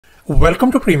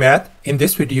Welcome to PreMath. In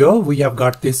this video, we have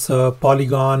got this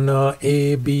polygon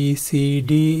A, B, C,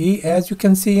 D, E, as you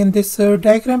can see in this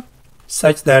diagram,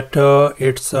 such that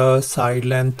its side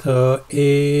length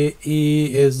AE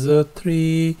is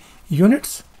 3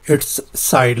 units, its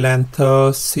side length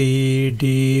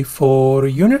CD 4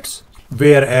 units,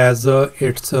 whereas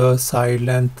its side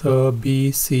length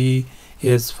BC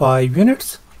is 5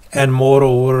 units, and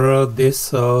moreover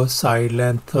this side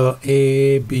length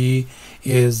AB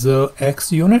is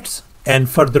x units, and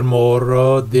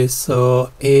furthermore this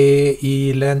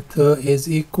AE length is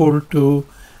equal to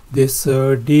this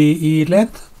DE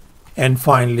length, and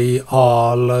finally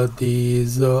all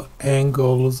these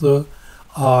angles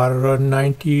are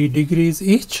 90 degrees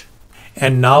each.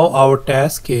 And now our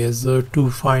task is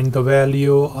to find the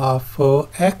value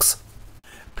of x.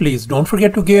 Please don't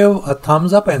forget to give a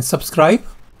thumbs up and subscribe.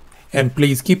 And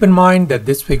please keep in mind that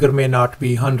this figure may not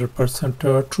be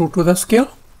 100% true to the scale.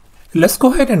 Let's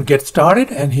go ahead and get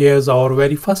started. And here's our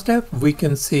very first step. We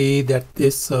can see that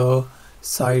this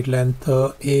side length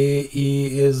AE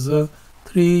is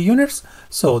 3 units.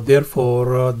 So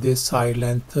therefore this side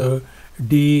length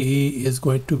DE is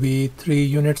going to be 3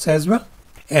 units as well.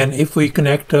 And if we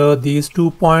connect these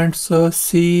 2 points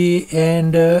C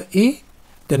and E,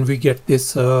 then we get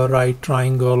this right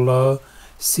triangle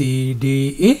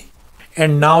CDE.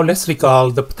 And now let's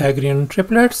recall the Pythagorean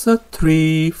triplets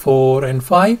 3, 4 and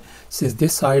 5. Since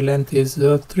this side length is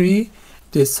 3,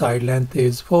 this side length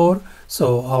is 4,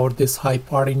 so this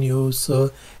hypotenuse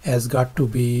has got to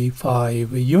be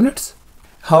 5 units.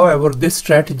 However, this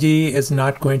strategy is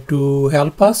not going to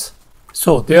help us,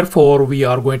 so therefore we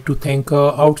are going to think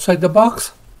outside the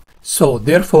box. So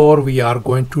therefore we are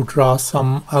going to draw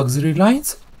some auxiliary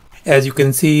lines. As you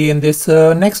can see in this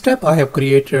next step, I have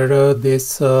created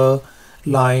this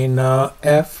line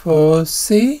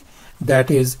FC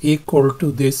that is equal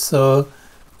to this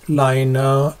line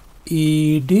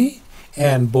ED,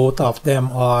 and both of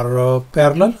them are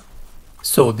parallel.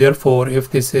 So therefore if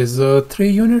this is 3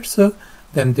 units,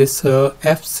 then this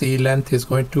FC length is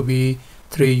going to be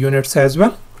 3 units as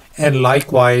well. And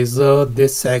likewise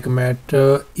this segment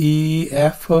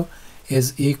EF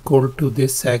is equal to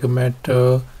this segment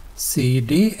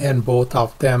CD, and both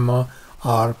of them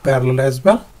are parallel as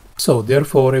well. So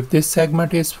therefore if this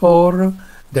segment is 4,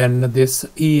 then this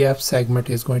EF segment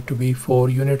is going to be 4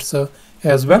 units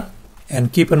as well.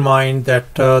 And keep in mind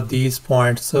that these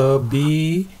points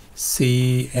B,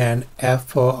 C and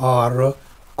F are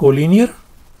collinear.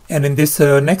 And in this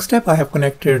next step I have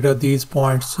connected these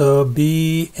points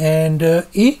B and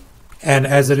E, and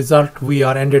as a result we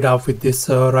are ended up with this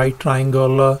right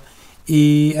triangle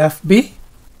EFB.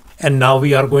 And now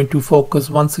we are going to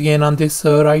focus once again on this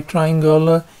right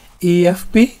triangle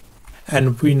EFB,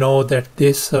 and we know that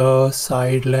this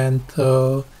side length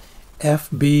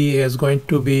FB is going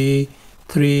to be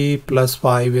 3 plus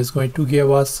 5 is going to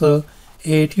give us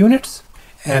 8 units,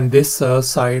 and this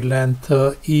side length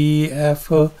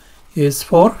EF is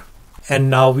 4. And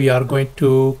now we are going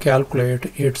to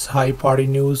calculate its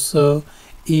hypotenuse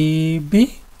EB.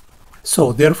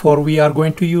 So therefore we are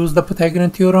going to use the Pythagorean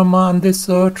theorem on this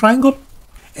triangle.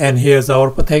 And here's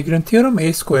our Pythagorean theorem: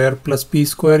 a square plus b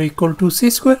square equal to c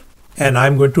square. And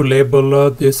I'm going to label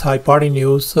this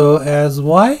hypotenuse as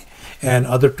y, and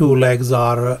other two legs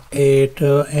are 8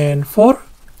 and 4.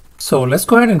 So let's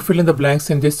go ahead and fill in the blanks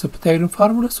in this Pythagorean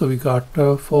formula. So we got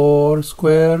 4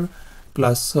 square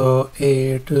plus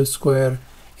 8 square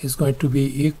is going to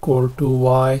be equal to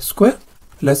y square.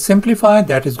 Let's simplify.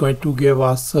 That is going to give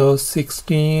us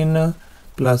 16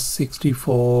 plus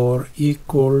 64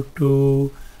 equal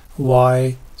to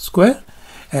y square.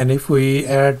 And if we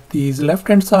add these left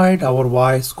hand side, our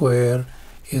y square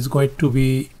is going to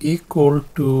be equal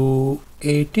to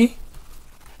 80.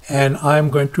 And I'm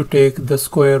going to take the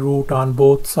square root on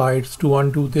both sides to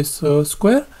undo this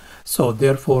square. So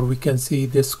therefore we can see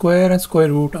this square and square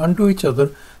root undo each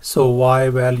other. So y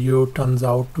value turns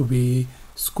out to be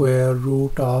square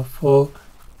root of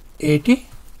 80.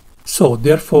 So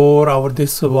therefore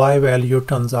this y value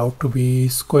turns out to be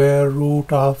square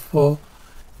root of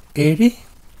 80.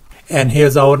 And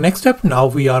here's our next step. Now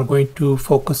we are going to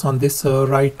focus on this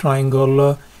right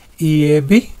triangle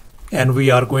EAB, and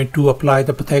we are going to apply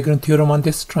the Pythagorean theorem on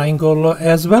this triangle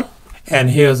as well. And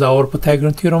here's our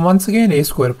Pythagorean theorem once again: a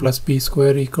square plus b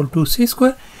square equal to c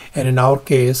square. And in our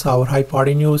case our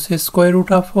hypotenuse is square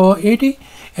root of 80,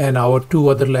 and our two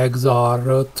other legs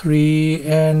are 3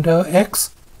 and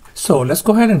x. So let's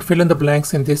go ahead and fill in the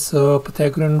blanks in this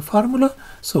Pythagorean formula.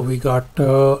 So we got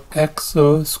x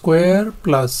square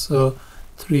plus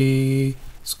 3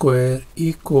 square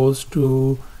equals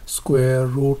to square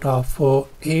root of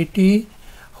 80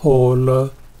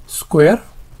 whole square.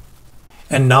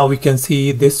 And now we can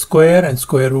see this square and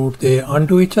square root, they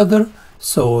undo each other.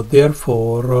 So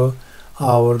therefore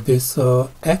our this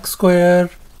x square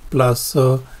plus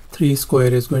 3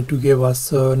 square is going to give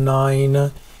us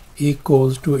 9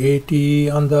 equals to 80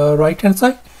 on the right hand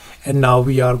side. And now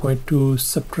we are going to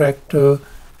subtract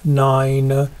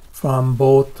 9 from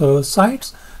both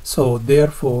sides. So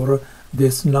therefore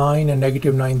this 9 and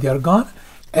negative 9, they are gone.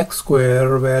 X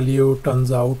square value turns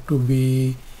out to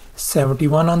be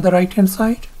 71 on the right hand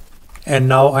side. And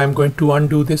now I'm going to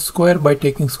undo this square by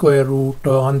taking square root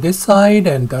on this side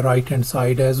and the right hand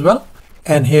side as well.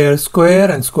 And here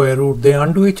square and square root, they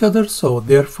undo each other. So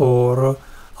therefore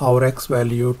our x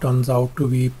value turns out to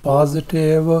be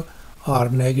positive or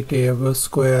negative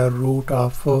square root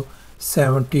of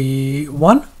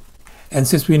 71. And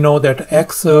since we know that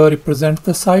x represents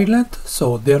the side length,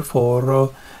 so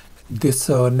therefore this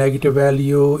negative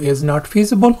value is not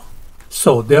feasible.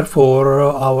 So therefore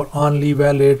our only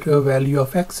valid value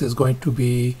of x is going to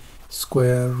be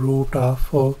square root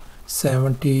of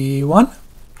 71.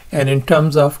 And in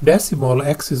terms of decimal,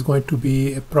 x is going to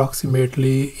be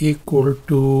approximately equal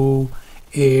to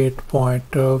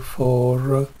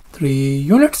 8.43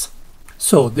 units.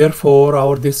 So therefore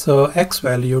our this x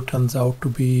value turns out to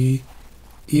be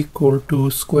equal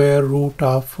to square root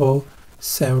of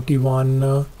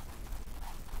 71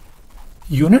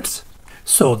 units.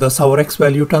 So thus our x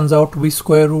value turns out to be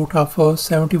square root of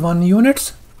 71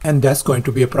 units, and that's going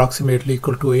to be approximately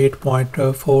equal to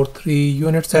 8.43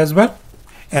 units as well.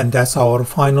 And that's our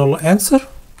final answer.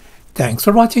 Thanks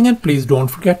for watching, and please don't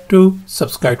forget to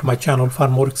subscribe to my channel for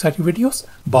more exciting videos.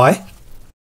 Bye.